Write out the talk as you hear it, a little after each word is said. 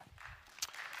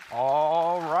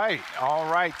All right.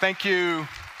 Thank you,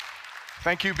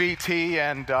 BT,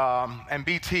 and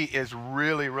BT is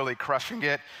really crushing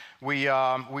it. We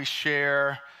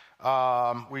share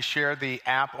the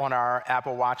app on our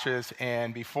Apple Watches,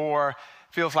 and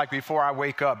feels like before I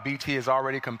wake up, BT has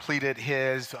already completed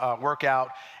his workout,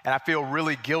 and I feel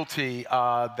really guilty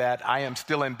that I am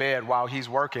still in bed while he's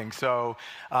working. So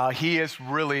he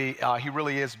really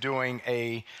is doing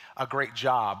a great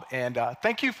job. And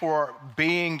thank you for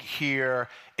being here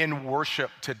in worship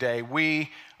today. We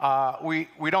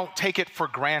don't take it for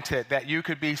granted that you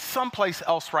could be someplace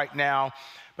else right now,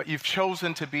 but you've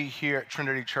chosen to be here at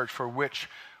Trinity Church, for which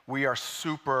we are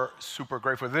super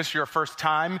grateful. If this is your first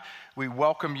time, we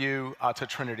welcome you to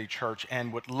Trinity Church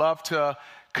and would love to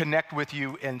connect with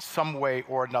you in some way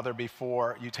or another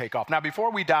before you take off. Now, before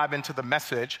we dive into the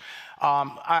message,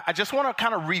 I just want to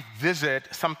kind of revisit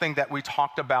something that we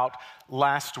talked about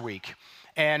last week.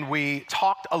 And we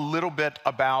talked a little bit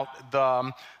about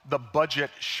the budget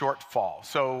shortfall.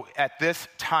 So at this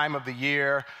time of the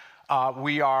year,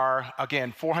 we are,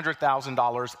 again,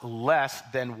 $400,000 less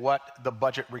than what the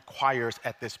budget requires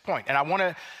at this point. And I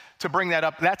wanted to bring that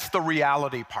up. That's the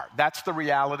reality part. That's the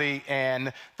reality,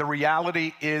 and the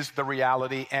reality is the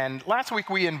reality. And last week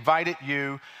we invited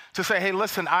you to say, hey,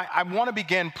 listen, I want to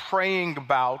begin praying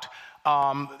about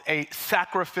a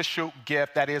sacrificial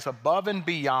gift that is above and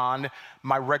beyond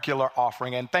my regular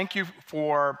offering. And thank you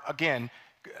for, again,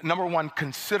 number one,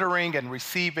 considering and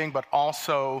receiving, but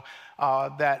also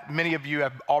that many of you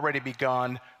have already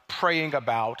begun praying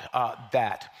about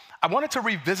that. I wanted to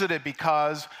revisit it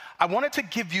because I wanted to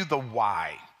give you the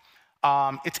why.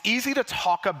 It's easy to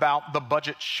talk about the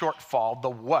budget shortfall,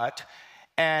 the what,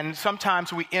 and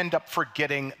sometimes we end up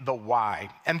forgetting the why.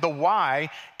 And the why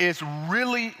is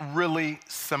really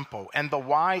simple. And the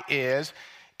why is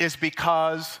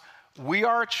because we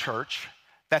are a church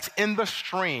that's in the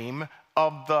stream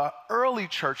of the early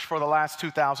church for the last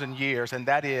 2,000 years, and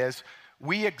that is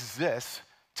we exist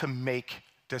to make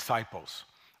disciples.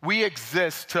 We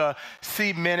exist to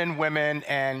see men and women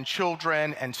and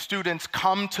children and students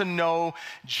come to know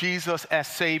Jesus as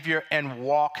Savior and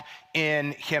walk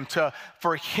in Him,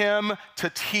 for Him to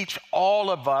teach all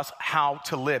of us how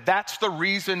to live. That's the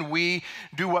reason we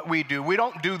do what we do. We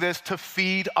don't do this to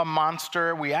feed a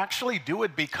monster. We actually do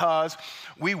it because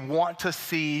we want to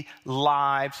see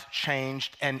lives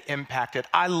changed and impacted.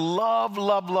 I love.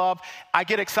 I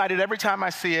get excited every time I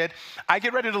see it. I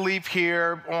get ready to leave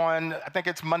here on, I think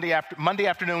it's Monday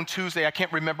afternoon, Tuesday. I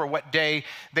can't remember what day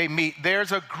they meet.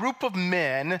 There's a group of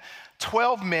men,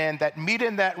 12 men that meet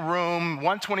in that room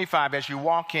 125 as you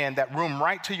walk in, that room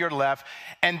right to your left,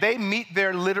 and they meet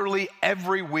there literally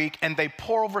every week, and they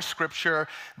pour over scripture.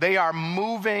 They are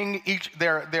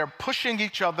they're pushing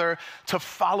each other to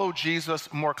follow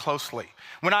Jesus more closely.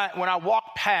 When I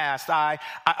walk past,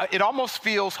 it almost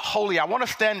feels holy. I want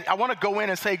to go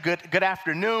in and say good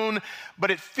afternoon,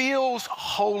 but it feels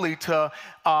holy to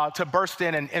burst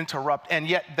in and interrupt, and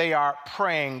yet they are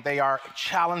praying, they are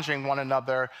challenging one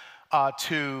another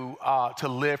to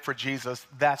live for Jesus.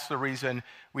 That's the reason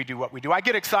we do what we do. I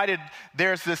get excited.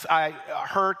 I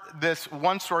heard this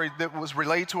one story that was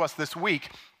relayed to us this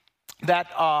week, that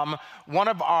one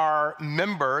of our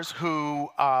members who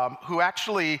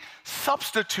actually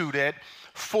substituted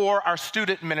for our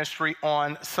student ministry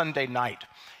on Sunday night.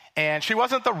 And she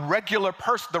wasn't the regular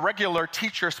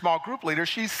teacher, small group leader.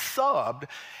 She subbed.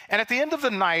 And at the end of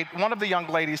the night, one of the young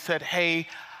ladies said, hey,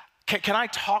 can I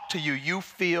talk to you? You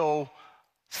feel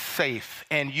safe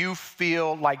and you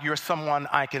feel like you're someone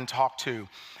I can talk to.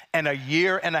 And a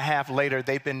year and a half later,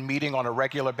 they've been meeting on a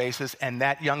regular basis, and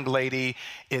that young lady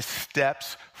is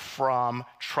steps from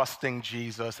trusting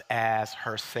Jesus as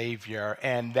her Savior.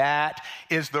 And that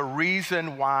is the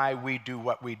reason why we do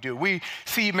what we do. We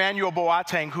see Emmanuel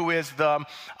Boateng, who is the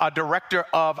director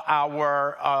of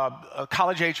our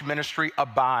college-age ministry,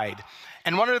 Abide.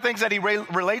 And one of the things that he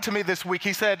relayed to me this week,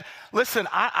 he said, listen,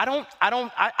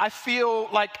 I feel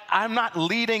like I'm not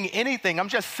leading anything. I'm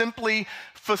just simply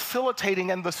facilitating,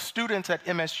 and the students at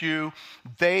MSU,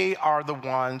 they are the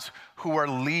ones who are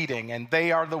leading, and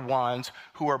they are the ones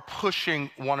who are pushing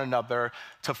one another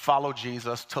to follow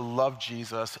Jesus, to love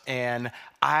Jesus, and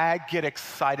I get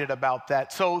excited about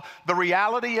that. So the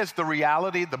reality is the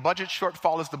reality. The budget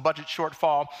shortfall is the budget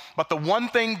shortfall, but the one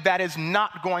thing that is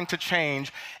not going to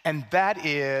change, and that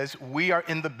is we are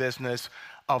in the business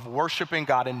of worshiping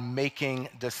God and making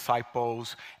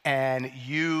disciples, and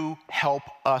you help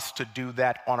us to do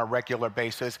that on a regular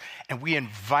basis, and we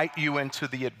invite you into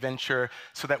the adventure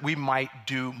so that we might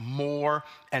do more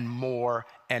and more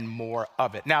and more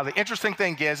of it. Now, the interesting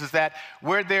thing is that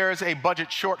where there's a budget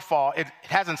shortfall, it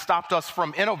hasn't stopped us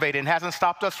from innovating, hasn't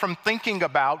stopped us from thinking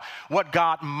about what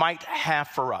God might have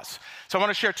for us. So I want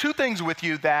to share two things with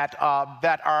you that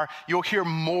you'll hear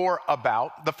more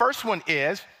about. The first one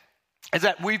is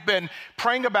that we've been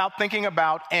praying about, thinking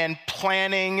about, and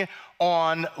planning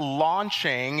on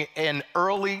launching an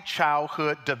early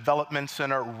childhood development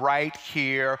center right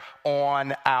here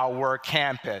on our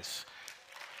campus.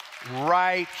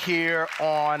 Right here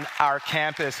on our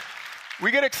campus.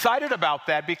 We get excited about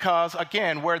that because,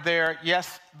 again, we're there,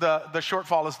 yes, the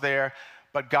shortfall is there,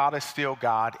 but God is still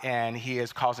God, and He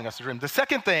is causing us to dream. The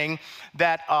second thing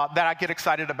that I get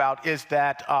excited about is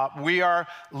that we are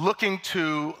looking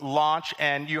to launch,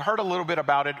 and you heard a little bit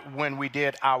about it when we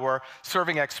did our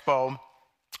Serving Expo,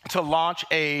 to launch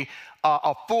a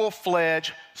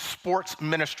full-fledged sports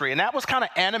ministry. And that was kind of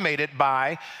animated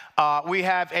by, we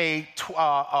have a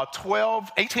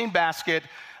 18 basket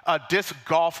disc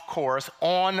golf course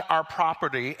on our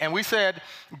property. And we said,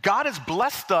 God has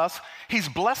blessed us. He's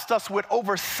blessed us with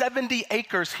over 70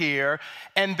 acres here.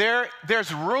 And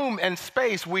there's room and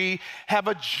space. We have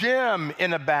a gym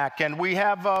in the back, and we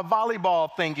have a volleyball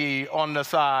thingy on the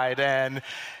side. And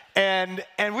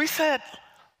we said,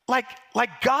 like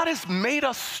God has made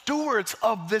us stewards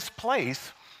of this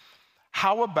place.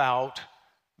 How about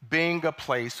being a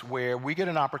place where we get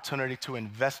an opportunity to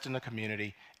invest in the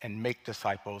community and make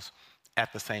disciples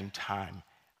at the same time?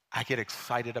 I get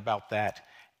excited about that,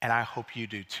 and I hope you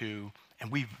do too. And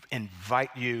we invite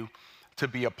you to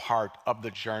be a part of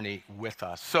the journey with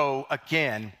us. So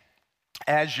again,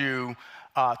 as you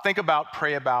think about,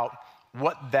 pray about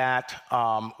what that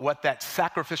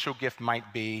sacrificial gift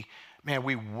might be, man,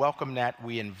 we welcome that.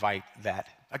 We invite that.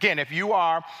 Again, if you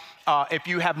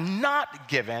have not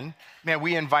given, man,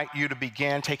 we invite you to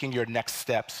begin taking your next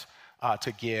steps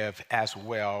to give as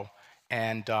well.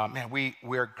 And man,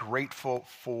 we're grateful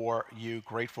for you,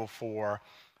 grateful for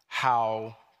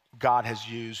how God has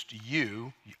used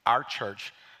you, our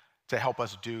church, to help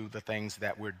us do the things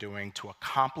that we're doing to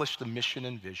accomplish the mission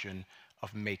and vision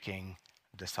of making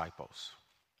disciples.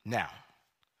 Now,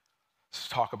 let's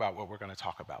talk about what we're going to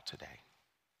talk about today.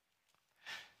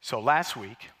 So last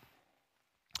week,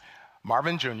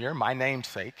 Marvin Jr., my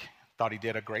namesake, thought he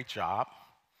did a great job.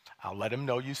 I'll let him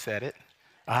know you said it.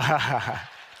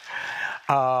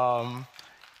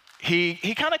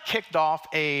 He kind of kicked off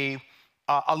a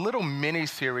little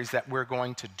mini-series that we're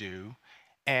going to do,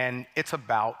 and it's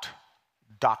about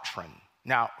doctrine.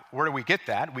 Now, where do we get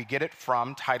that? We get it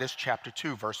from Titus chapter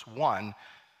 2, verse 1.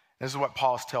 This is what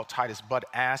Paul tells Titus, but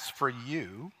as for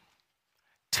you,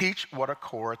 teach what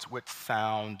accords with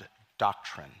sound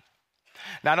doctrine.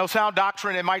 Now, I know sound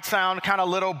doctrine, it might sound kind of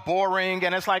a little boring,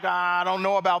 and it's like, I don't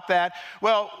know about that.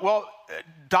 Well,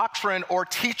 doctrine or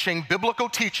teaching, biblical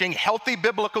teaching, healthy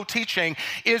biblical teaching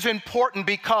is important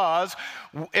because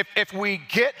if we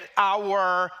get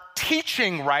our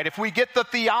teaching right, if we get the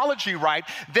theology right,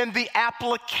 then the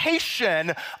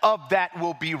application of that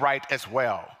will be right as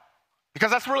well. Because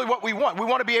that's really what we want. We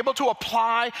want to be able to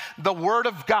apply the Word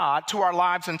of God to our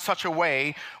lives in such a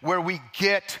way where we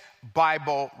get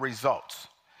Bible results.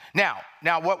 Now,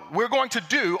 what we're going to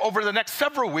do over the next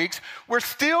several weeks, we're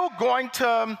still going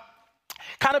to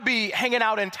kind of be hanging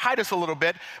out in Titus a little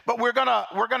bit, but we're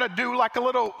gonna do like a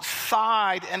little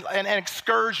side and an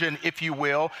excursion, if you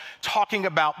will, talking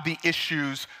about the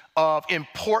issues of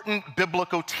important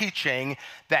biblical teaching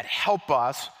that help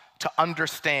us to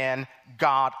understand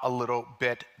God a little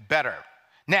bit better.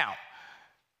 Now,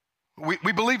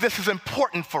 we believe this is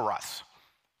important for us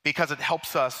because it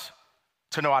helps us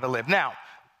to know how to live. Now,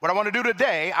 what I want to do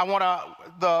today, I want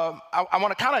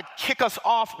to kind of kick us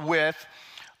off with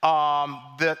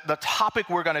the topic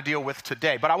we're going to deal with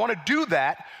today. But I want to do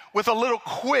that with a little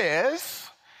quiz,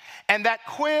 and that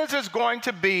quiz is going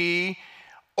to be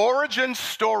origin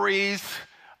stories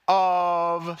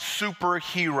of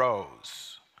superheroes.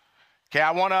 Okay,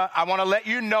 I want to let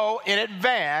you know in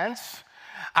advance,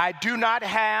 I do not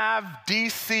have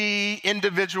DC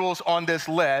individuals on this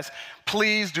list.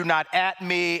 Please do not at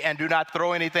me and do not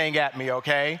throw anything at me,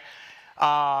 okay?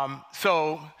 Some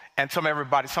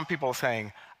people are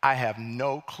saying, I have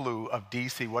no clue of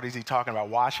DC. What is he talking about?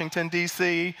 Washington,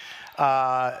 DC?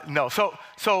 No. So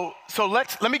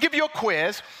let me give you a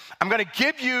quiz. I'm going to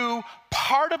give you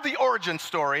part of the origin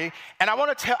story, and I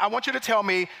want you to tell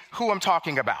me who I'm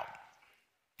talking about.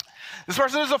 This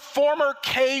person is a former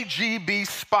KGB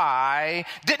spy,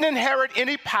 didn't inherit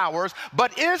any powers,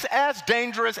 but is as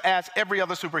dangerous as every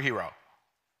other superhero.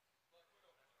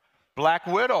 Black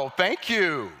Widow, thank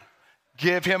you.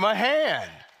 Give him a hand.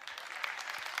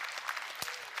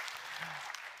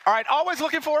 all right, always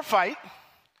looking for a fight,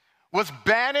 was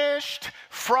banished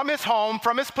from his home,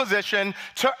 from his position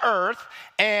to earth,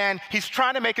 and he's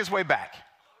trying to make his way back.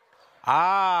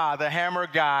 Ah, the hammer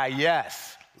guy,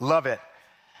 yes, love it.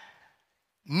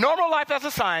 Normal life as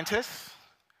a scientist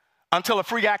until a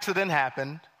freak accident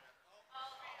happened.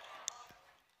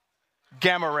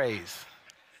 Gamma rays.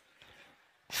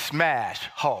 Smash,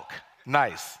 Hulk,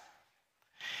 nice.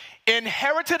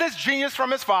 Inherited his genius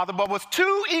from his father, but was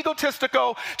too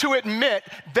egotistical to admit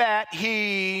that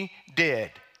he did.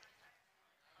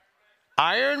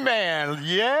 Iron Man,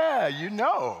 yeah, you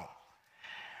know.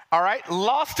 All right,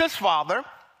 lost his father,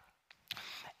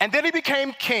 and then he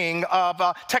became king of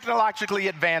a technologically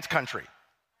advanced country.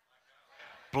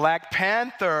 Black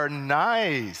Panther,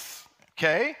 nice,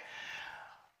 okay?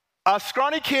 A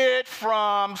scrawny,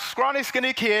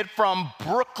 skinny kid from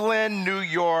Brooklyn, New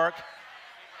York.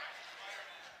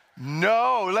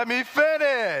 No, let me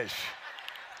finish.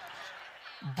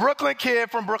 Brooklyn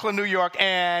kid from Brooklyn, New York,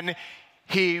 and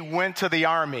he went to the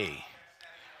army.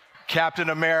 Captain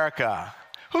America.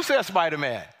 Who says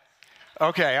Spider-Man?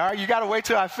 Okay, all right, you gotta wait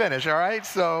till I finish, all right?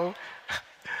 So,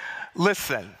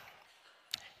 listen,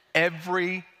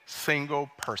 every single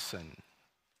person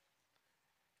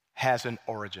has an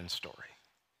origin story.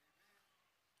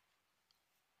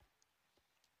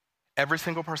 Every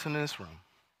single person in this room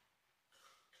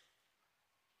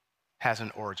has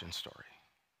an origin story.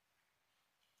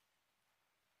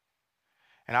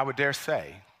 And I would dare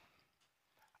say,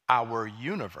 our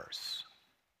universe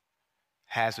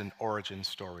has an origin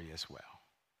story as well.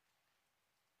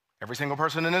 Every single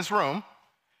person in this room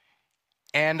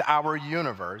and our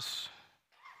universe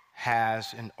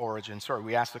has an origin story.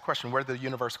 We ask the question, where did the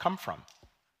universe come from?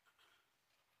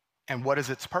 And what is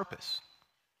its purpose?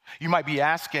 You might be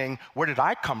asking, where did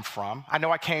I come from? I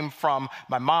know I came from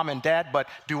my mom and dad, but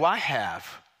do I have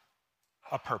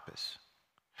a purpose?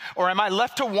 Or am I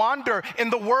left to wander in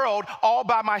the world all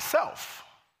by myself,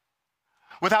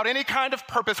 without any kind of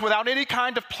purpose, without any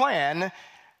kind of plan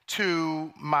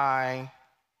to my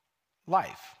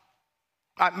life?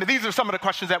 These are some of the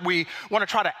questions that we want to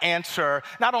try to answer,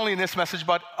 not only in this message,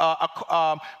 but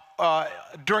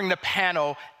during the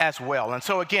panel as well. And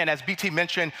so again, as BT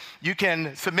mentioned, you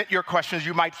can submit your questions.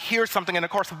 You might hear something in the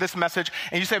course of this message,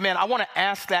 and you say, man, I want to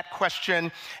ask that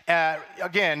question.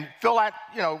 Again, fill out,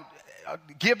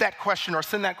 give that question or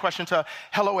send that question to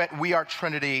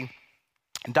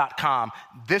hello@wearetrinity.com.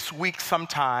 This week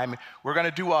sometime, we're going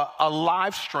to do a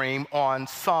live stream on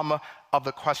some of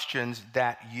the questions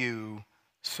that you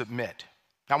submit.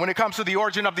 Now, when it comes to the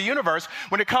origin of the universe,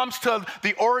 when it comes to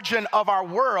the origin of our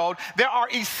world, there are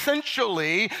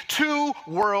essentially two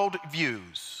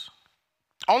worldviews.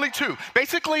 Only two.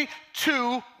 Basically,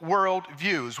 two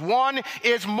worldviews. One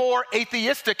is more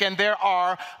atheistic, and there's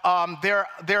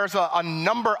a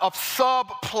number of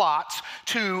subplots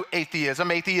to atheism.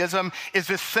 Atheism is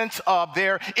this sense of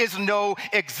there is no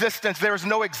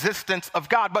existence of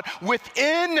God. But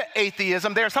within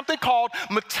atheism, there's something called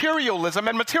materialism,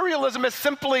 and materialism is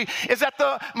that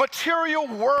the material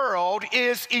world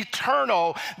is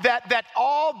eternal, that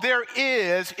all there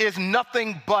is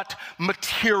nothing but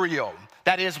material.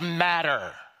 That is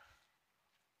matter.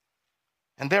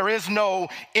 And there is no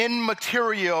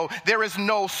immaterial, there is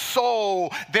no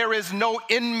soul, there is no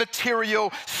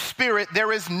immaterial spirit,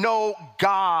 there is no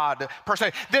God per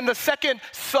se. Then the second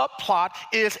subplot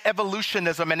is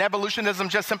evolutionism. And evolutionism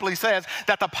just simply says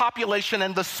that the population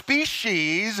and the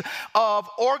species of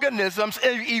organisms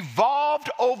evolved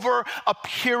over a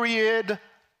period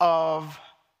of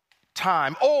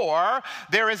time. Or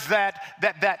there is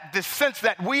this sense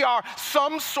that we are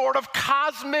some sort of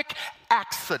cosmic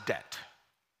accident.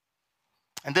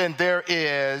 And then there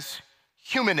is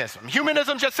humanism.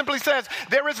 Humanism just simply says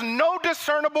there is no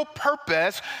discernible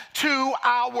purpose to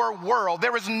our world.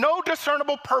 There is no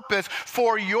discernible purpose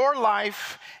for your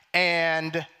life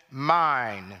and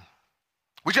mine.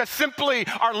 We just simply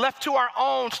are left to our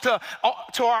own,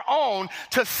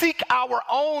 to seek our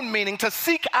own meaning, to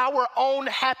seek our own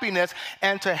happiness,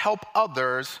 and to help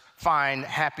others find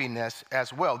happiness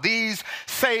as well. These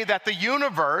say that the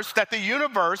universe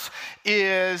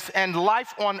is, and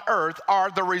life on earth are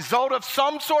the result of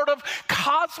some sort of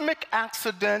cosmic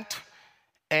accident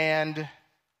and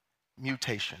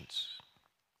mutations.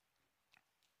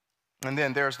 And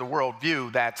then there's the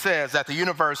worldview that says that the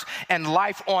universe and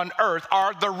life on earth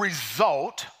are the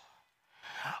result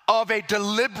of a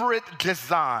deliberate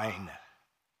design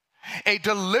A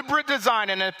deliberate design.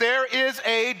 And if there is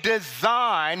a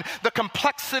design, the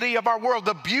complexity of our world,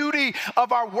 the beauty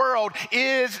of our world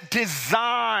is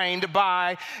designed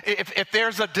by, if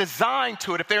there's a design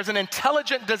to it, if there's an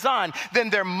intelligent design, then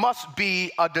there must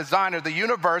be a designer. The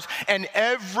universe and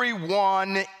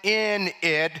everyone in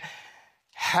it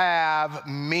have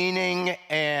meaning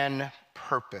and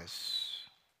purpose.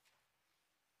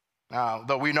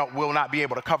 Though we will not be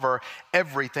able to cover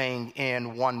everything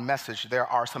in one message, there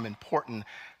are some important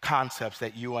concepts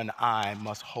that you and I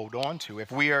must hold on to.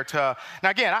 If we are to, now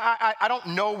again, I don't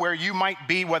know where you might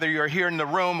be, whether you're here in the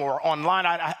room or online.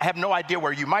 I have no idea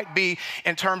where you might be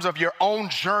in terms of your own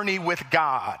journey with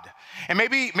God. And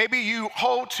maybe you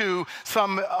hold to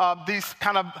some these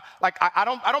kind of like I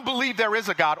don't believe there is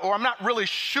a God, or I'm not really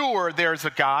sure there's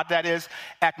a God. That is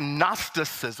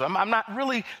agnosticism. I'm not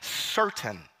really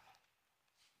certain.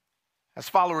 As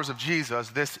followers of Jesus,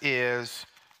 this is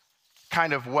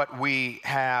kind of what we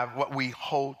have, what we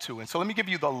hold to. And so let me give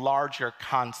you the larger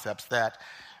concepts that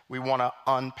we want to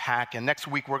unpack. And next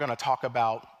week, we're going to talk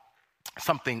about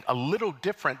something a little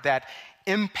different that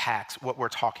impacts what we're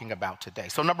talking about today.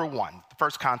 So number one, the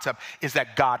first concept is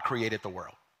that God created the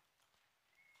world.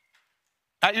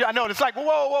 I know it's like,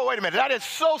 whoa, wait a minute. That is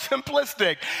so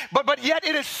simplistic, but yet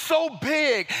it is so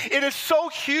big. It is so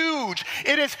huge.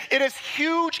 It is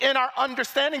huge in our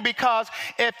understanding, because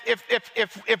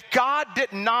if God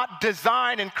did not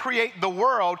design and create the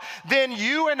world, then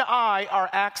you and I are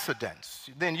accidents.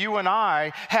 Then you and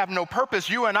I have no purpose.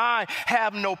 You and I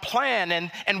have no plan,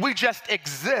 and we just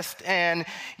exist. And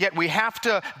yet we have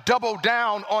to double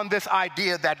down on this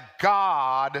idea that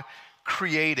God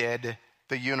created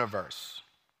the universe.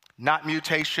 Not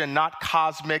mutation, not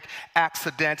cosmic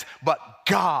accident, but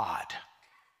God.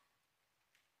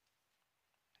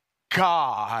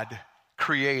 God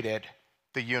created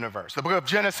the universe. The book of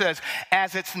Genesis,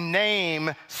 as its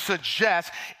name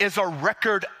suggests, is a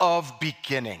record of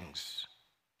beginnings.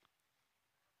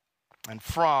 And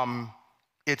from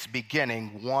its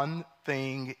beginning, one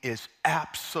thing is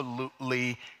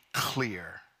absolutely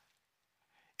clear,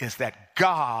 is that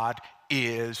God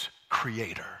is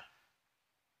creator.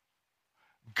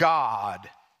 God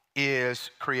is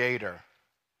creator.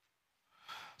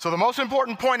 So the most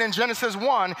important point in Genesis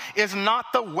 1 is not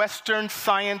the Western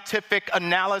scientific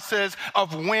analysis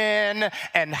of when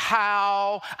and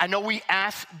how. I know we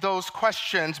ask those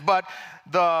questions, but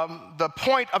the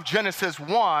point of Genesis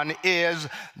 1 is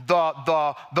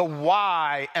the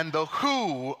why and the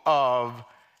who of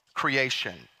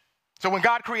creation. So when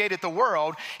God created the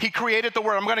world, he created the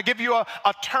world. I'm going to give you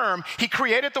a term. He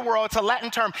created the world. It's a Latin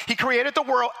term. He created the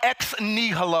world ex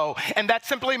nihilo. And that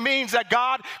simply means that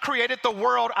God created the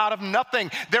world out of nothing.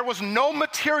 There was no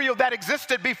material that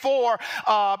existed before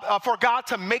for God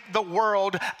to make the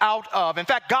world out of. In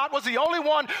fact, God was the only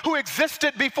one who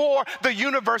existed before the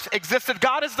universe existed.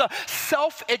 God is the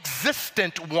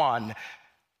self-existent one.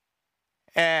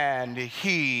 And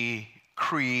he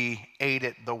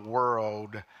created the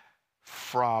world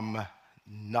from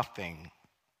nothing.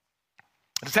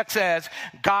 The text says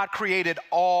God created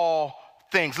all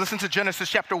things. Listen to Genesis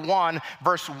chapter 1,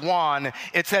 verse 1.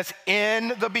 It says,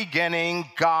 in the beginning,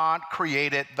 God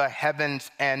created the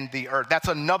heavens and the earth. That's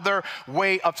another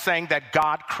way of saying that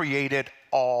God created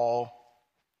all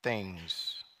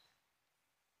things.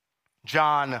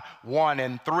 John 1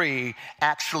 and 3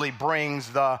 actually brings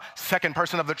the second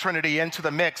person of the Trinity into the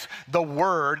mix, the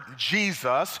Word,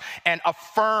 Jesus, and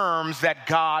affirms that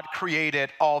God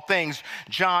created all things.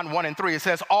 John 1 and 3, it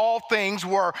says, all things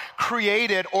were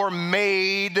created or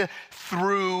made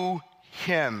through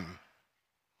him.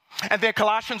 And then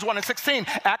Colossians 1 and 16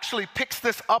 actually picks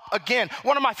this up again.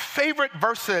 One of my favorite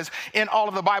verses in all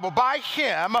of the Bible. By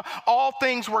him, all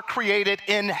things were created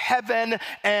in heaven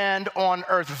and on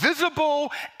earth,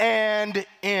 visible and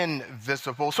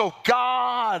invisible. So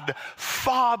God,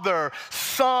 Father,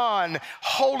 Son,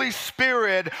 Holy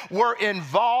Spirit were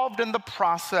involved in the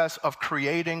process of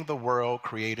creating the world,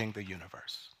 creating the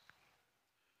universe.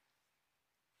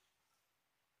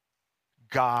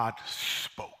 God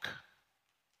spoke.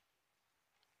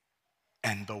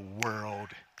 And the world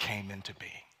came into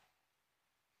being.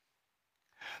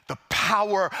 The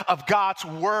power of God's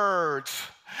words,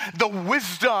 the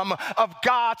wisdom of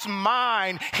God's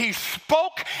mind. He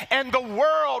spoke and the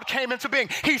world came into being.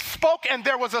 He spoke and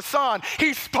there was a sun.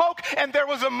 He spoke and there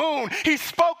was a moon. He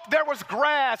spoke, there was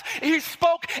grass. He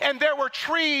spoke and there were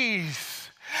trees.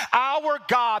 Our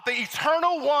God, the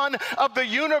eternal one of the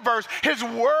universe, his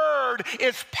word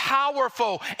is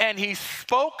powerful, and he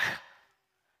spoke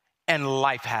and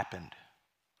life happened.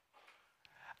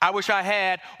 I wish I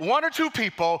had one or two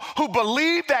people who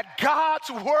believe that God's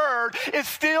word is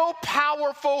still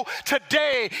powerful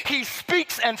today. He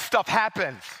speaks and stuff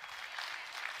happens.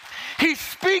 He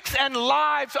speaks and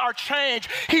lives are changed.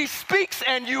 He speaks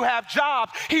and you have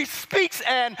jobs. He speaks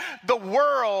and the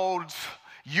world's,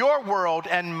 your world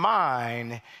and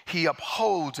mine, he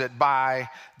upholds it by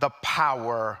the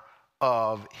power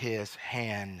of his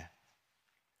hand.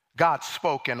 God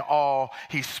spoke and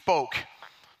he spoke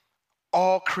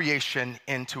all creation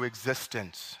into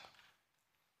existence.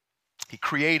 He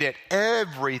created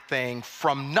everything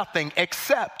from nothing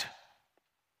except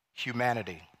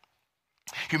humanity.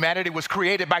 Humanity was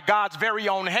created by God's very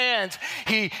own hands.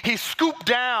 He scooped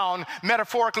down,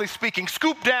 metaphorically speaking,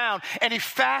 scooped down, and he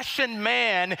fashioned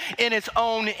man in his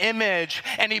own image.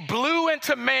 And he blew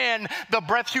into man the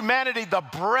breath, humanity, the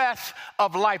breath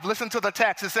of life. Listen to the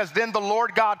text. It says, then the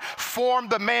Lord God formed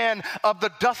the man of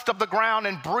the dust of the ground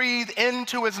and breathed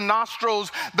into his nostrils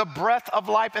the breath of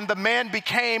life. And the man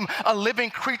became a living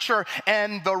creature.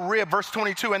 And the rib, verse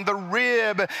 22, and the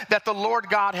rib that the Lord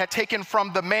God had taken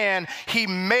from the man, he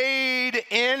made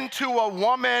into a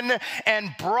woman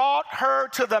and brought her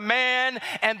to the man,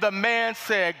 and the man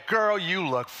said, girl, you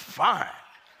look fine.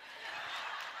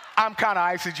 I'm kind of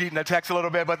eisegeting the text a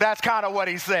little bit, but that's kind of what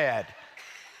he said.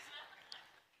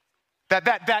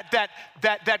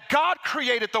 That God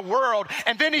created the world,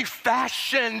 and then he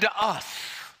fashioned us.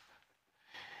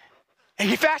 And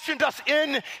he fashioned us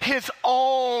in his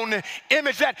own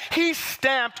image, that he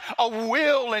stamped a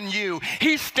will in you.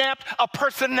 He stamped a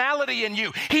personality in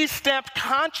you. He stamped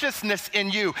consciousness in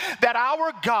you, that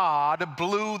our God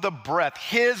blew the breath,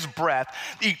 his breath.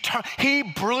 He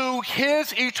blew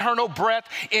his eternal breath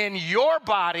in your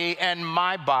body and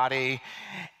my body,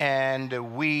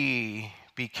 and we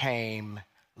became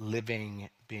living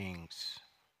beings.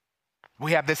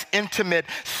 We have this intimate,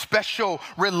 special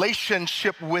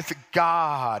relationship with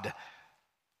God.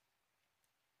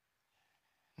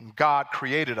 God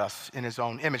created us in his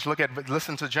own image.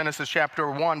 Listen to Genesis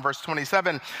chapter 1, verse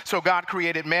 27. So God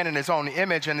created man in his own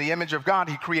image. In the image of God,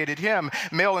 he created him.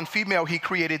 Male and female, he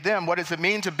created them. What does it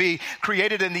mean to be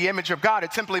created in the image of God?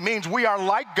 It simply means we are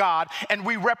like God and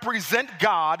we represent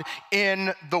God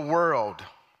in the world.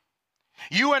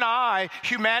 You and I,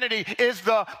 humanity, is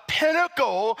the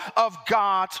pinnacle of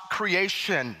God's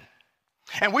creation.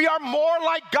 And we are more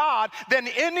like God than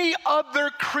any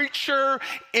other creature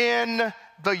in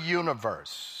the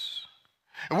universe.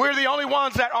 And we're the only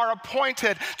ones that are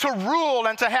appointed to rule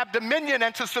and to have dominion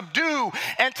and to subdue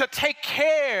and to take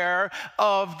care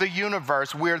of the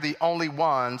universe. We're the only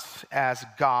ones as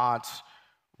God's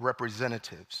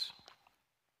representatives.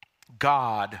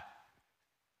 God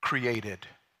created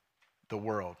the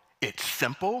world. It's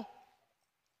simple,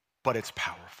 but it's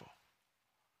powerful.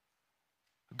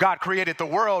 God created the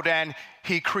world and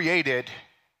he created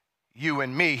you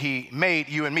and me. He made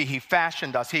you and me. He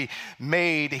fashioned us. He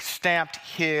stamped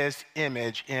his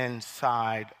image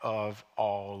inside of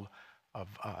all of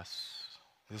us.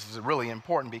 This is really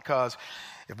important because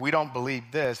if we don't believe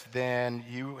this, then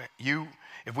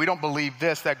if we don't believe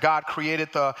this, that God created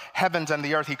the heavens and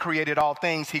the earth, he created all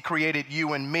things, he created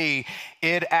you and me,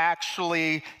 it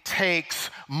actually takes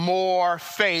more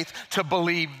faith to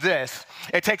believe this.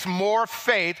 It takes more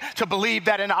faith to believe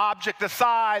that an object the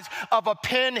size of a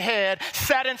pinhead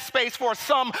sat in space for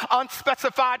some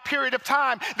unspecified period of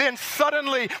time, then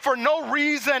suddenly, for no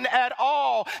reason at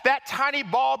all, that tiny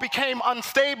ball became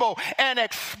unstable and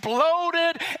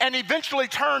exploded and eventually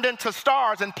turned into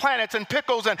stars and planets and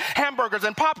pickles and hamburgers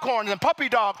and popcorn and puppy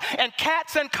dogs and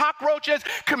cats and cockroaches,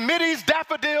 committees,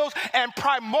 daffodils, and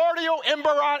primordial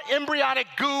embryonic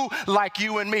goo like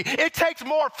you and me. It takes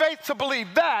more faith to believe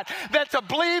that than to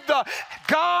believe the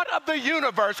God of the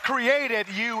universe created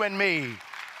you and me.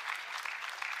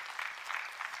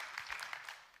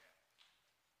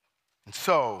 And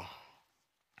so,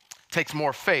 it takes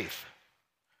more faith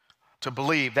to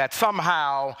believe that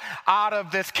somehow out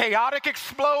of this chaotic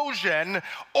explosion,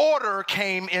 order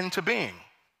came into being.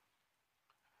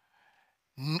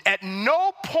 At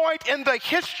no point in the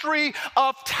history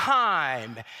of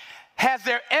time has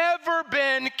there ever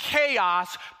been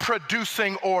chaos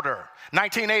producing order.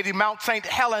 1980, Mount St.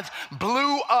 Helens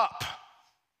blew up,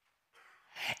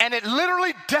 and it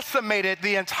literally decimated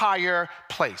the entire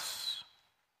place.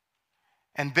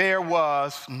 And there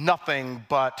was nothing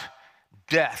but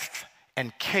death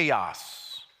and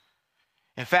chaos.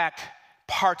 In fact,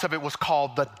 parts of it was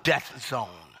called the death zone.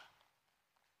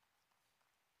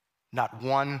 Not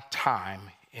one time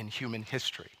in human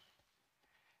history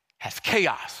has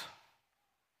chaos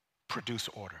produced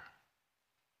order.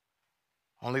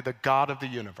 Only the God of the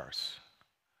universe,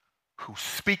 who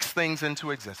speaks things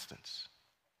into existence,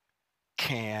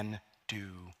 can do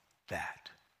that.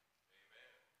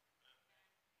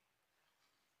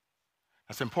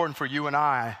 It's important for you and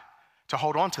I to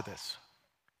hold on to this.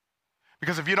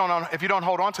 Because if you don't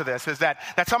hold on to this, is that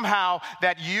somehow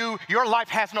that your life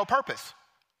has no purpose.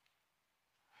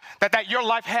 That your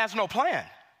life has no plan.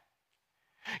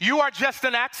 You are just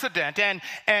an accident, and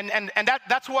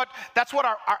that's what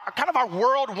our kind of our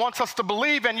world wants us to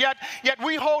believe, and yet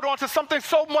we hold on to something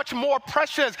so much more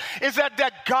precious. Is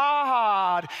that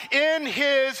God, in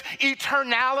His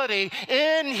eternality,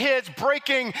 in His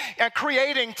breaking and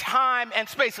creating time and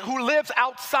space, who lives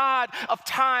outside of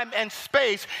time and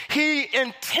space, He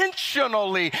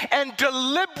intentionally and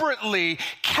deliberately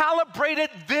calibrated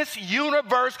this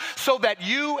universe so that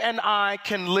you and I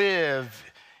can live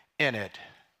in it.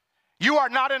 You are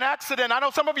not an accident. I know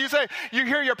some of you say, you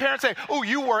hear your parents say, oh,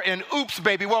 you were an oops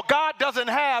baby. Well, God doesn't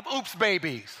have oops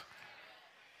babies.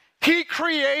 He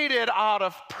created out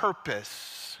of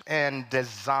purpose and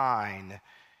design.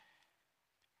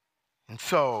 And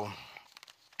so,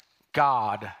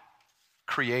 God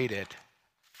created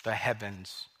the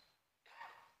heavens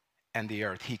and the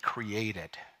earth. He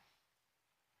created.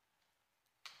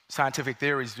 Scientific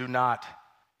theories do not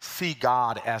see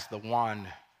God as the one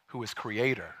who is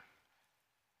creator.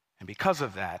 And because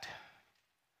of that,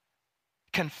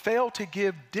 can fail to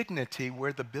give dignity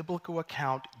where the biblical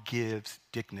account gives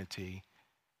dignity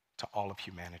to all of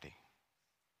humanity.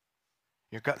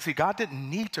 See, God didn't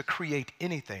need to create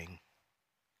anything.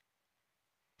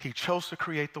 He chose to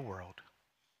create the world,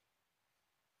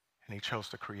 and He chose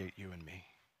to create you and me.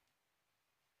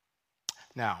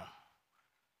 Now,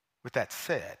 with that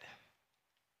said,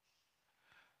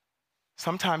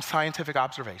 sometimes scientific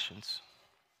observations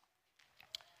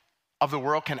of the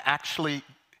world can actually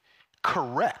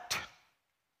correct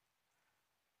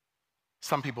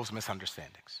some people's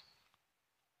misunderstandings.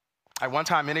 At one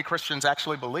time, many Christians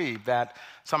actually believed that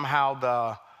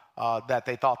somehow that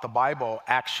they thought the Bible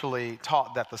actually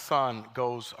taught that the sun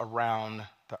goes around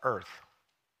the earth.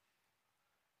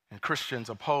 And Christians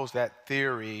opposed that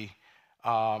theory.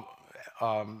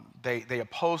 They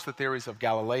opposed the theories of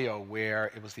Galileo,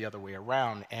 where it was the other way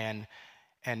around, and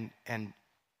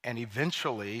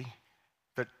eventually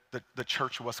the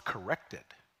church was corrected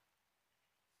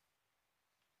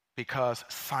because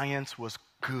science was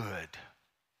good.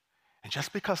 And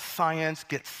just because science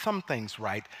gets some things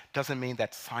right doesn't mean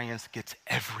that science gets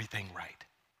everything right.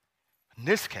 In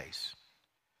this case,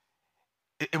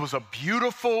 it was a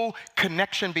beautiful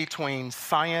connection between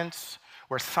science,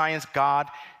 where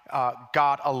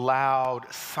God allowed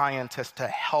scientists to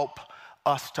help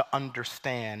us to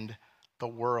understand the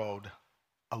world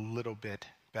a little bit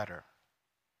better.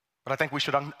 But I think we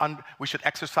should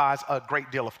exercise a great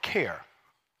deal of care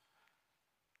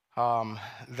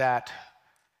that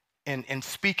in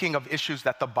speaking of issues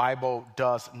that the Bible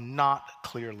does not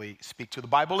clearly speak to. The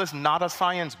Bible is not a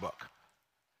science book.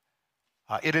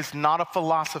 It is not a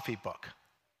philosophy book.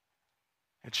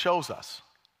 It shows us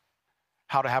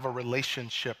how to have a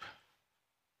relationship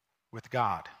with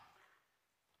God.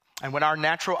 And when our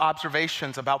natural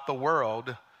observations about the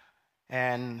world,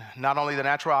 and not only the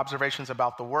natural observations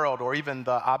about the world, or even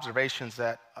the observations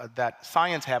that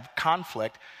science have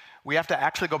conflict, we have to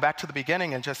actually go back to the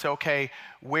beginning and just say, okay,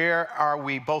 where are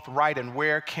we both right and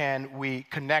where can we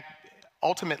connect?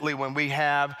 Ultimately, when we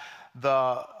have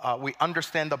we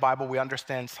understand the Bible, we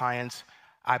understand science,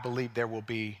 I believe there will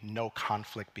be no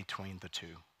conflict between the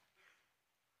two.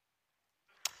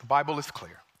 The Bible is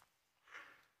clear.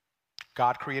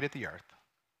 God created the earth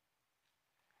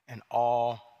and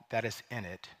all that is in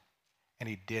it, and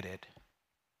He did it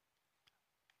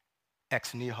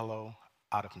ex nihilo,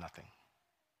 out of nothing.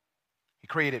 He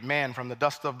created man from the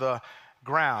dust of the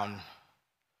ground.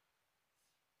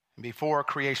 And before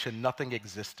creation, nothing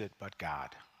existed but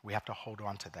God. We have to hold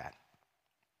on to that.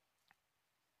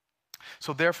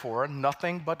 So therefore,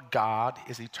 nothing but God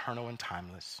is eternal and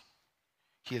timeless.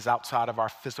 He is outside of our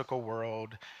physical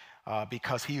world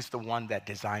because He's the one that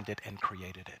designed it and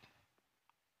created it.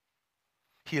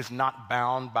 He is not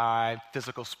bound by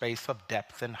physical space of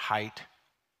depth and height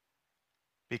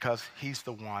because He's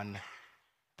the one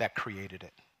that created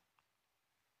it.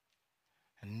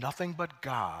 And nothing but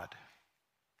God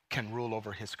can rule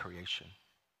over His creation,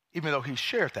 even though He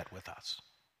shared that with us.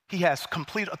 He has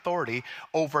complete authority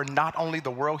over not only the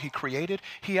world He created,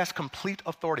 He has complete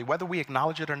authority, whether we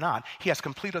acknowledge it or not, He has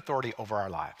complete authority over our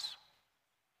lives.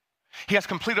 He has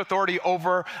complete authority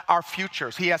over our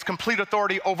futures. He has complete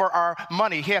authority over our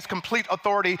money. He has complete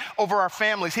authority over our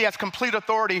families. He has complete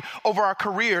authority over our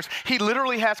careers. He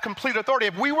literally has complete authority.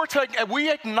 If we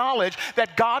acknowledge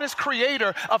that God is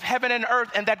creator of heaven and earth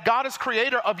and that God is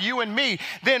creator of you and me,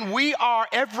 then we are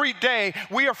every day,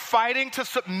 we are fighting to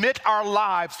submit our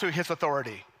lives to his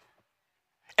authority.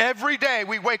 Every day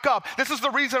we wake up. This is the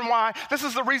reason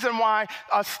why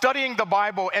studying the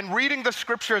Bible and reading the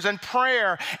scriptures and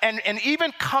prayer and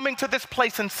even coming to this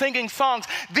place and singing songs,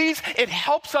 it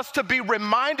helps us to be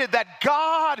reminded that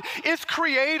God is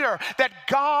creator, that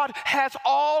God has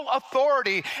all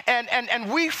authority,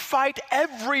 and we fight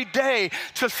every day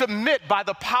to submit by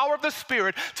the power of the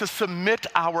Spirit, to submit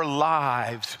our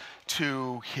lives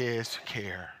to his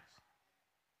care.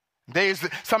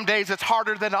 Some days it's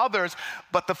harder than others,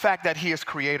 but the fact that he is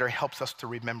creator helps us to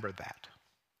remember that.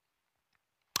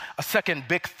 A second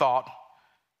big thought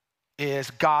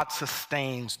is God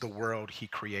sustains the world he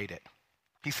created.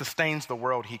 He sustains the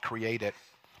world he created.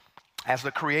 As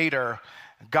the creator,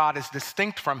 God is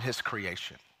distinct from his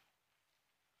creation,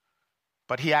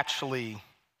 but he actually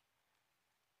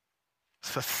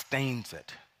sustains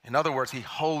it. In other words, he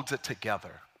holds it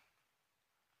together.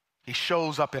 He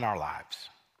shows up in our lives.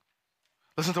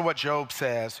 Listen to what Job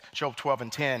says, Job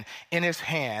 12:10. In his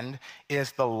hand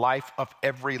is the life of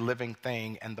every living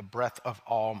thing and the breath of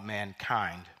all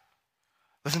mankind.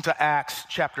 Listen to Acts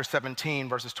chapter 17,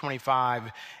 verses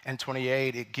 25 and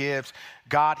 28. It gives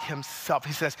God himself,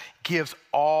 he says, gives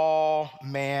all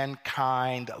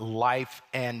mankind life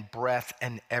and breath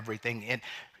and everything.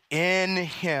 In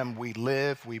him we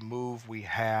live, we move, we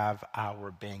have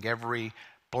our being. Every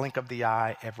blink of the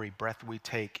eye, every breath we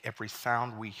take, every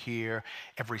sound we hear,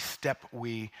 every step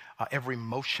every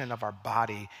motion of our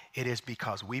body, it is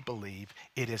because we believe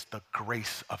it is the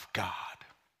grace of God.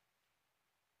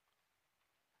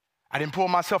 I didn't pull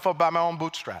myself up by my own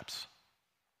bootstraps.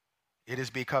 It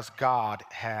is because God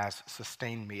has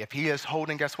sustained me. If he is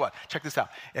holding, guess what? Check this out.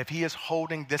 If he is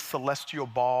holding this celestial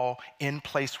ball in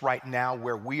place right now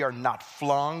where we are not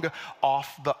flung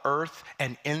off the earth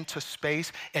and into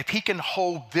space, if he can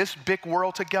hold this big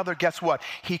world together, guess what?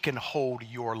 He can hold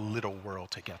your little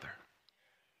world together.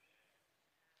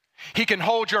 He can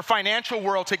hold your financial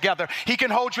world together. He can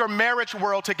hold your marriage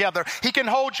world together. He can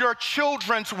hold your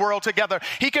children's world together.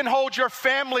 He can hold your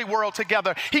family world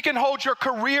together. He can hold your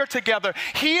career together.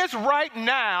 He is right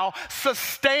now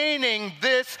sustaining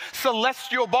this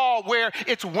celestial ball where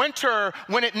it's winter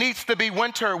when it needs to be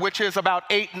winter, which is about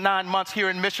 8-9 months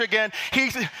here in Michigan.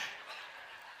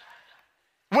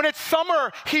 When it's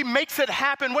summer, he makes it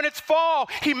happen. When it's fall,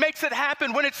 he makes it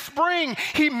happen. When it's spring,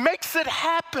 he makes it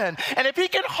happen. And if he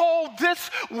can hold this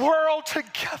world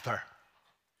together,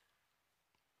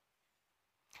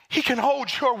 he can hold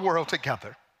your world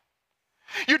together.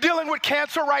 You're dealing with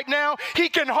cancer right now, he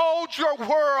can hold your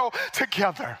world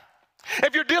together.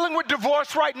 If you're dealing with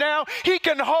divorce right now, he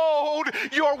can hold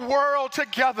your world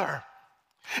together.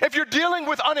 If you're dealing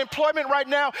with unemployment right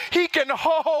now, he can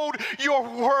hold your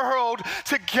world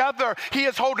together. He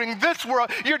is holding this world.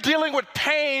 You're dealing with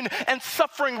pain and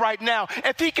suffering right now.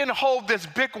 If he can hold this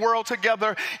big world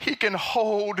together, he can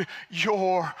hold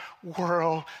your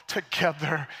world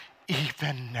together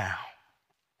even now.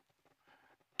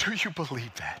 Do you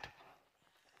believe that?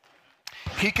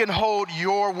 He can hold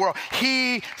your world.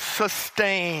 He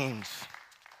sustains.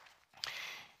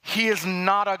 He is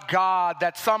not a God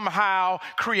that somehow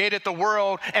created the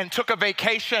world and took a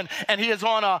vacation and he is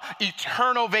on an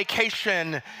eternal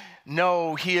vacation.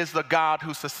 No, he is the God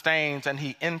who sustains and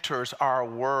he enters our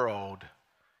world.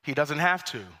 He doesn't have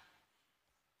to,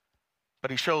 but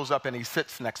he shows up and he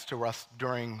sits next to us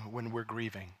when we're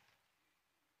grieving.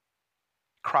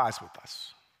 Cries with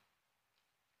us.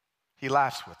 He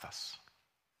laughs with us.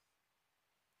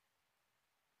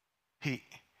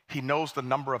 He knows the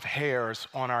number of hairs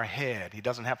on our head. He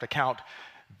doesn't have to count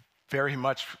very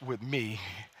much with me.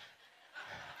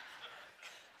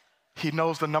 He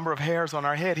knows the number of hairs on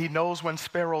our head. He knows when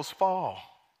sparrows fall.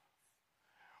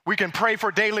 We can pray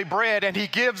for daily bread, and he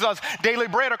gives us daily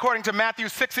bread according to Matthew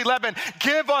 6:11.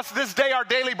 Give us this day our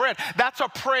daily bread. That's a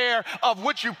prayer of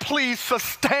would you please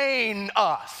sustain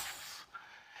us.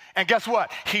 And guess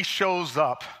what? He shows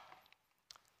up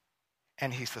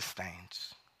and he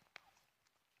sustains.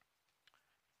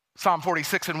 Psalm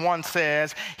 46:1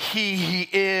 says, he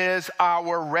is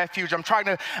our refuge. I'm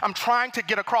trying to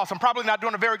get across, I'm probably not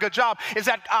doing a very good job, is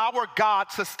that our God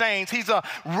sustains. He's a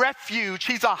refuge.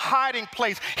 He's a hiding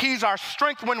place. He's our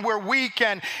strength when we're weak,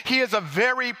 and he is a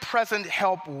very present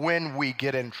help when we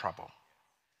get in trouble.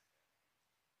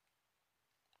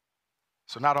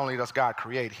 So not only does God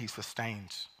create, he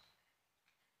sustains.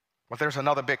 But there's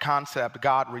another big concept.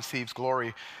 God receives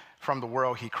glory from the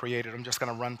world he created. I'm just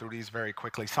going to run through these very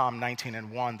quickly. Psalm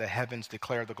 19:1, the heavens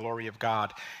declare the glory of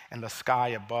God, and the sky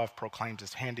above proclaims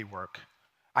his handiwork.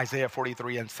 Isaiah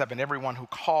 43:7, everyone who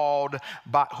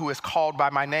is called by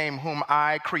my name, whom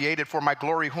I created for my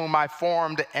glory, whom I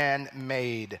formed and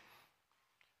made.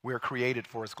 We're created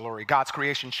for his glory. God's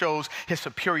creation shows his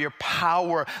superior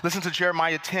power. Listen to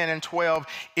Jeremiah 10:12.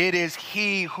 It is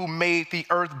he who made the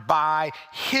earth by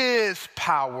his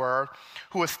power,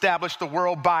 who established the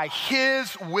world by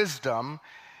his wisdom,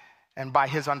 and by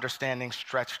his understanding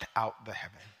stretched out the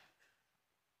heaven.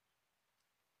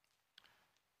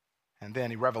 And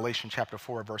then in Revelation chapter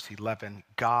 4, verse 11,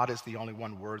 God is the only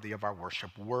one worthy of our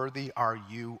worship. Worthy are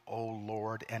you, O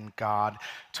Lord and God,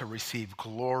 to receive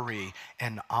glory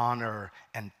and honor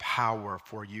and power,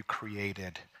 for you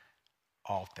created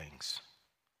all things.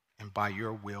 And by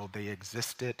your will they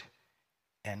existed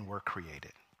and were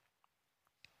created.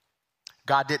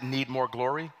 God didn't need more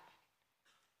glory,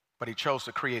 but he chose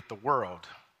to create the world.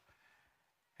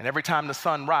 And every time the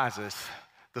sun rises,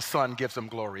 the sun gives him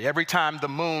glory. Every time the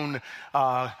moon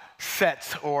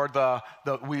sets or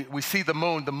we see the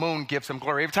moon gives him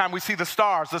glory. Every time we see the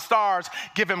stars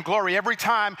give him glory. Every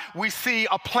time we see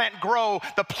a plant grow,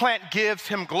 the plant gives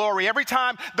him glory. Every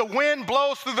time the wind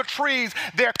blows through the trees,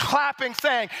 they're clapping,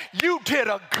 saying, "You did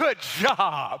a good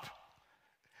job."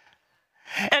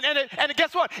 And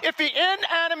guess what? If the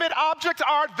inanimate objects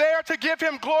are there to give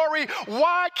him glory,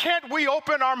 why can't we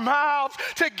open our mouths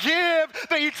to give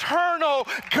the eternal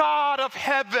God of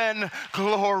heaven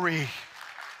glory?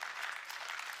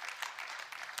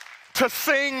 To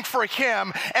sing for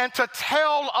him and to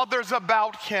tell others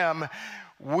about him.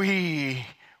 We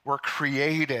were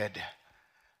created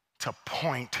to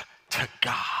point to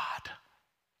God.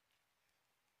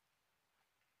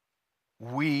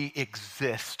 We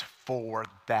exist for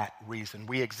that reason.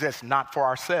 We exist not for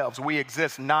ourselves. We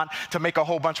exist not to make a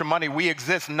whole bunch of money. We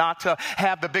exist not to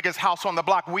have the biggest house on the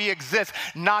block. We exist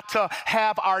not to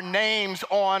have our names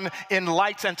in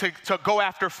lights and to go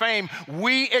after fame.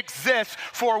 We exist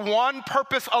for one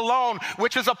purpose alone,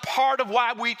 which is a part of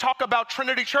why we talk about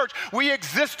Trinity Church. We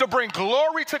exist to bring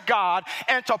glory to God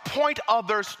and to point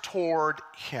others toward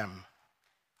him.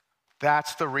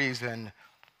 That's the reason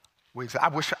I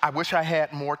wish I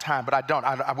had more time, but I don't.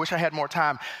 I wish I had more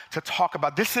time to talk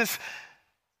about this.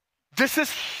 This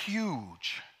is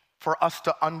huge for us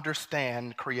to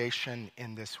understand creation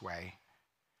in this way.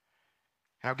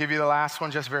 And I'll give you the last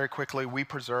one just very quickly. We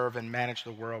preserve and manage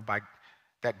the world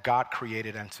that God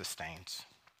created and sustains.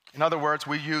 In other words,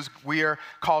 we are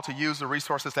called to use the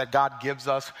resources that God gives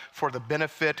us for the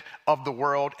benefit of the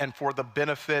world and for the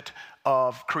benefit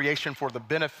of creation, for the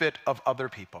benefit of other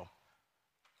people.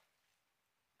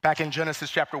 Back in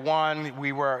Genesis chapter 1,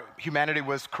 humanity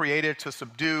was created to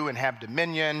subdue and have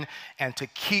dominion and to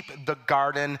keep the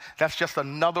garden. That's just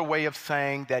another way of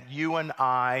saying that you and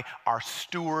I are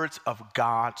stewards of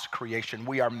God's creation.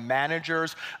 We are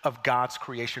managers of God's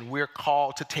creation. We're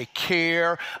called to take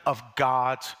care of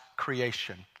God's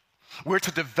creation. We're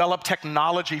to develop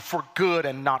technology for good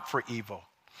and not for evil.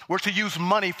 We're to use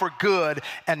money for good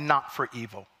and not for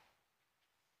evil.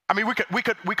 I mean, we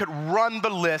could run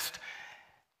the list.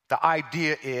 The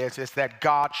idea is that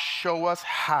God show us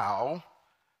how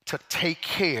to take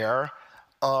care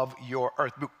of your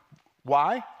earth.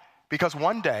 Why? Because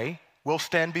one day we'll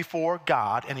stand before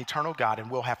God, an eternal God,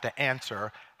 and we'll have to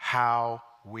answer how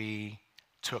we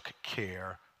took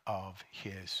care of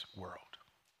his world.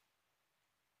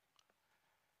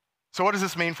 So what does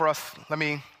this mean for us? Let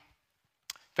me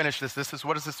finish this.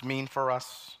 What does this mean for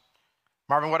us?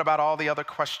 Marvin, what about all the other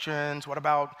questions? What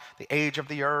about the age of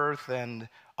the earth and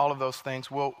all of those things?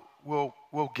 We'll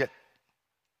get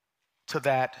to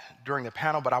that during the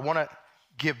panel, but I want to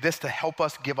give this to help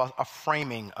us give a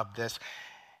framing of this.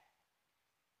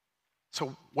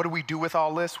 So what do we do with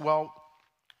all this? Well,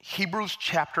 Hebrews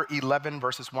chapter 11,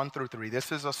 verses 1 through 3.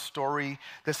 This is a story.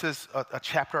 This is a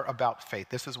chapter about faith.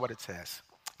 This is what it says.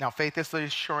 Now, faith is the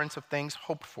assurance of things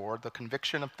hoped for, the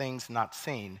conviction of things not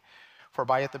seen. For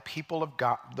by it the people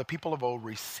of old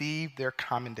received their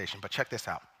commendation. But check this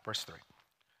out, verse 3.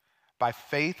 By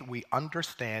faith we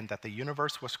understand that the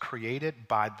universe was created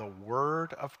by the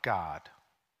word of God,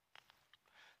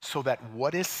 so that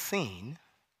what is seen,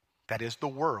 that is the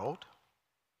world,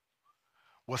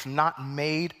 was not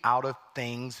made out of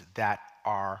things that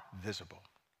are visible.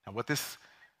 Now what this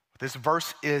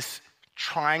verse is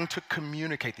trying to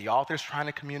communicate, the author is trying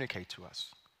to communicate to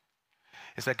us,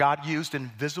 is that God used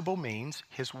invisible means,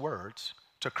 his words,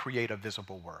 to create a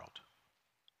visible world,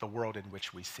 the world in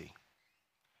which we see.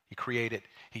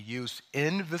 He used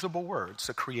invisible words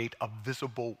to create a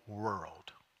visible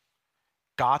world.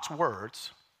 God's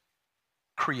words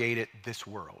created this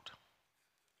world.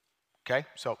 Okay,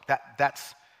 so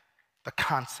that's the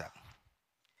concept.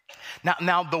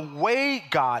 Now, the way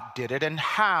God did it and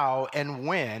how and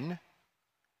when,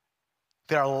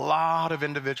 there are a lot of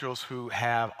individuals who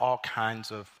have all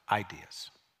kinds of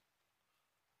ideas.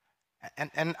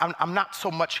 And I'm not so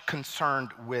much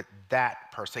concerned with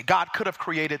that per se. God could have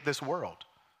created this world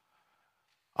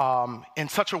in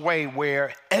such a way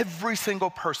where every single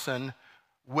person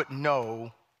would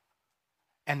know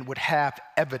and would have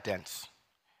evidence,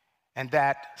 and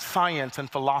that science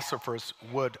and philosophers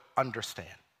would understand.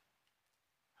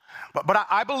 But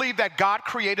I believe that God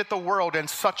created the world in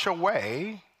such a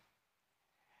way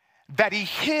that he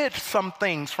hid some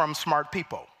things from smart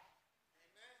people.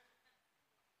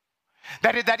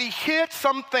 That he hid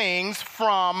some things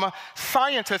from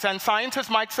scientists, and scientists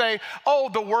might say, oh,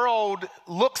 the world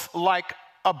looks like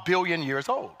 1 billion years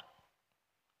old.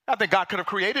 I think God could have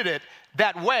created it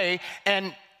that way,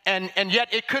 and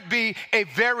yet it could be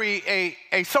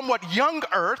a somewhat young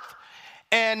earth,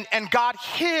 and God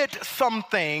hid some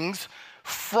things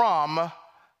from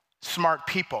smart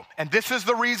people. And this is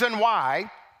the reason why.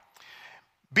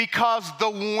 Because the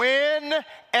when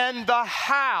and the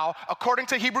how, according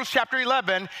to Hebrews chapter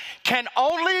 11, can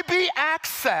only be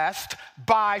accessed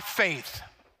by faith.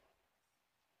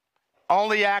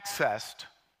 Only accessed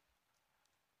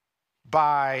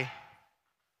by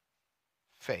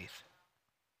faith.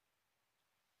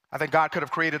 I think God could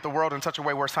have created the world in such a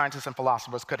way where scientists and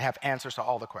philosophers could have answers to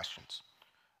all the questions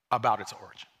about its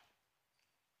origin.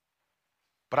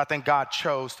 But I think God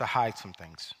chose to hide some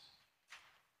things.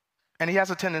 And he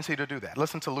has a tendency to do that.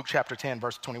 Listen to Luke chapter 10,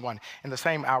 verse 21. In the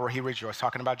same hour he rejoiced,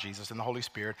 talking about Jesus and the Holy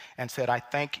Spirit, and said, I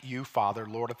thank you, Father,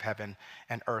 Lord of heaven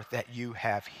and earth, that you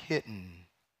have hidden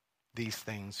these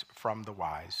things from the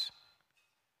wise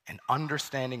and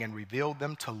understanding and revealed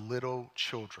them to little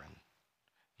children.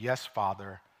 Yes,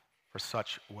 Father, for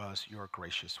such was your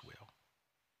gracious will.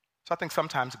 So I think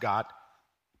sometimes God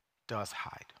does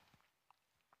hide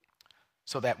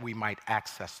so that we might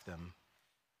access them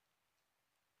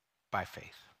by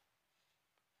faith.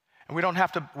 And we don't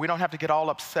have to get all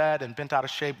upset and bent out of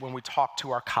shape when we talk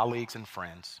to our colleagues and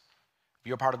friends. If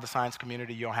you're part of the science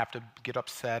community, you don't have to get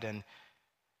upset, and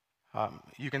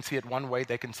you can see it one way,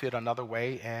 they can see it another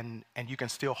way, and you can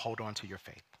still hold on to your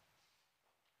faith.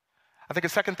 I think a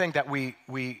second thing that we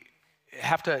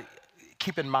have to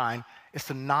keep in mind is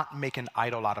to not make an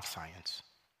idol out of science.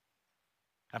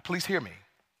 Now, please hear me.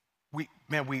 We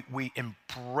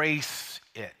embrace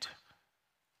it.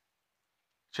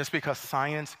 Just because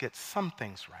science gets some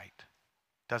things right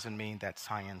doesn't mean that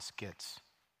science gets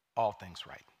all things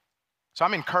right. So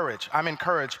I'm encouraged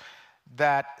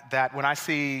that when I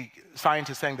see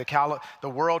scientists saying the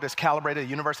world is calibrated, the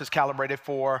universe is calibrated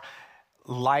for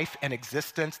life and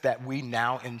existence that we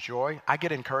now enjoy, I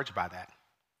get encouraged by that.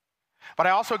 But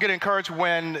I also get encouraged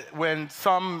when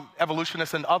some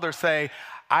evolutionists and others say,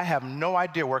 I have no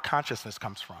idea where consciousness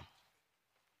comes from.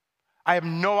 I have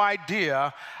no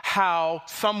idea how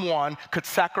someone could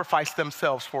sacrifice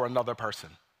themselves for another person.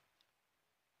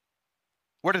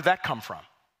 Where did that come from?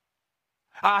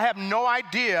 I have no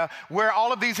idea where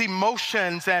all of these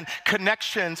emotions and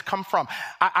connections come from.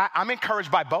 I'm encouraged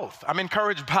by both. I'm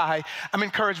encouraged by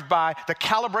the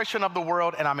calibration of the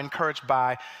world, and I'm encouraged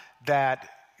by that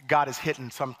God has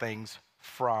hidden some things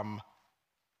from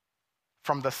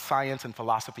the science and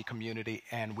philosophy community,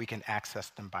 and we can access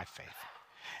them by faith.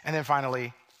 And then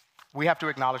finally, we have to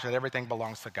acknowledge that everything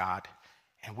belongs to God,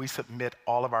 and we submit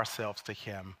all of ourselves to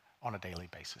him on a daily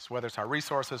basis. Whether it's our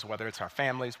resources, whether it's our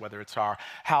families, whether it's our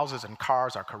houses and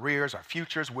cars, our careers, our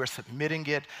futures, we're submitting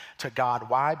it to God.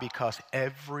 Why? Because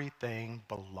everything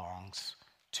belongs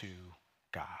to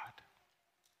God.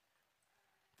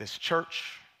 This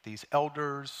church, these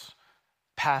elders,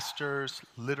 pastors,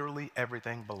 literally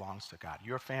everything belongs to God.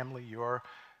 Your family,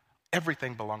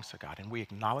 everything belongs to God, and we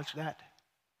acknowledge that.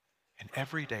 And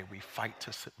every day we fight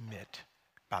to submit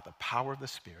by the power of the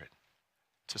Spirit,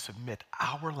 to submit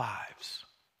our lives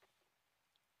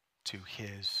to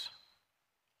his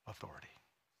authority.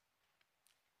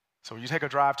 So when you take a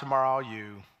drive tomorrow,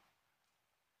 you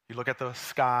look at the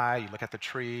sky, you look at the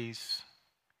trees.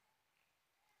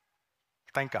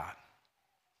 Thank God,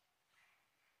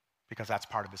 because that's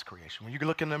part of his creation. When you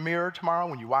look in the mirror tomorrow,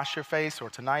 when you wash your face, or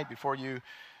tonight before you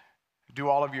do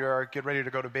all of your get ready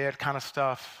to go to bed kind of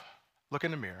stuff, look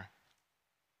in the mirror.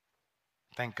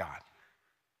 Thank God.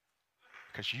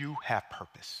 Because you have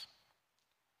purpose.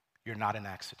 You're not an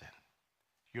accident.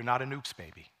 You're not an oops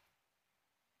baby.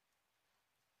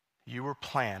 You were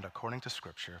planned according to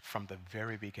Scripture from the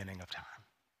very beginning of time.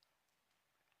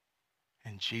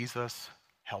 And Jesus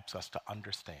helps us to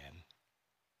understand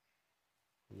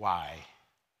why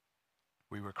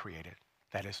we were created.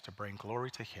 That is to bring glory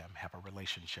to him, have a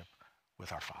relationship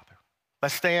with our Father.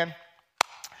 Let's stand.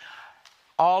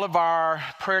 All of our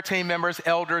prayer team members,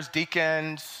 elders,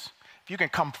 deacons, if you can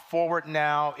come forward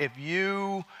now. If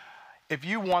you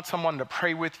want someone to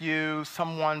pray with you,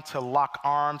 someone to lock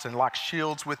arms and lock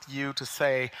shields with you, to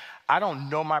say, I don't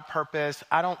know my purpose,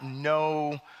 I don't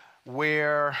know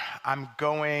where I'm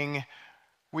going,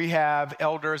 we have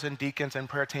elders and deacons and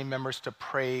prayer team members to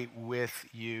pray with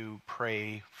you,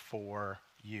 pray for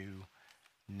you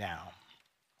now.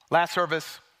 Last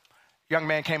service, a young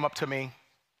man came up to me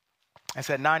and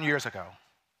said, 9 years ago,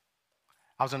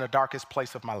 I was in the darkest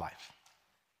place of my life.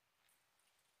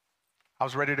 I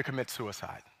was ready to commit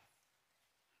suicide.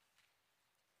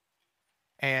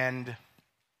 And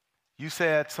you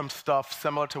said some stuff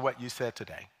similar to what you said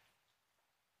today.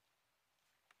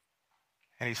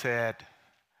 And he said,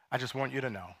 I just want you to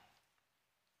know,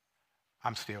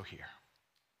 I'm still here.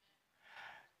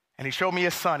 And he showed me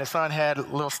his son. His son had a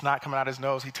little snot coming out his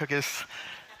nose. He took his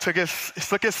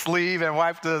sleeve and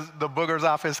wiped the boogers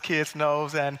off his kid's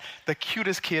nose, and the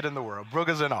cutest kid in the world,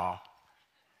 boogers and all.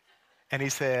 And he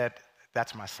said,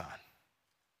 that's my son.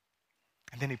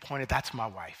 And then he pointed, that's my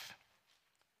wife.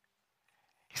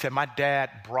 He said, my dad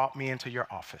brought me into your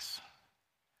office.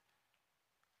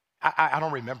 I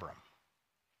don't remember him.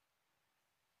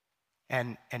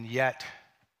 And yet,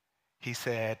 he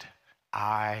said,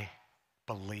 I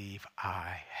believe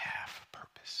I have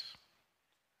purpose.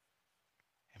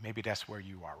 And maybe that's where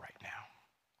you are right now.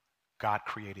 God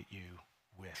created you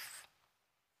with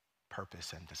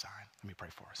purpose and design. Let me pray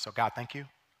for us. So God, thank you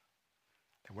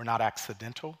that we're not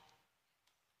accidental.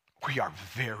 We are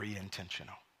very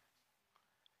intentional.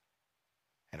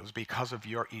 And it was because of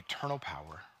your eternal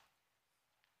power,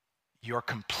 your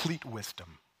complete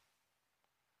wisdom,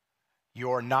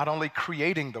 you're not only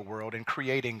creating the world and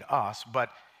creating us, but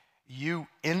you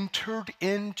entered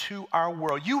into our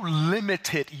world. You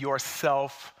limited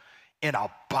yourself in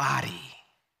a body.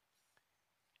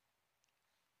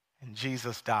 And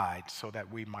Jesus died so that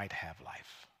we might have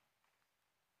life.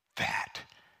 That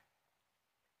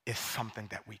is something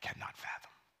that we cannot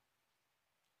fathom.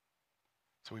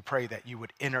 So we pray that you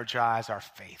would energize our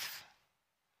faith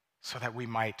so that we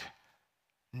might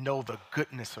know the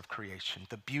goodness of creation,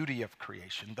 the beauty of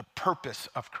creation, the purpose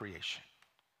of creation,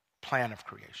 plan of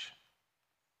creation.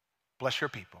 Bless your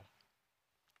people.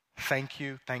 Thank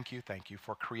you, thank you, thank you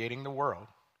for creating the world.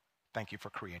 Thank you for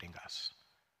creating us.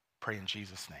 Pray in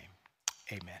Jesus'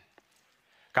 name. Amen.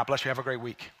 God bless you. Have a great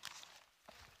week.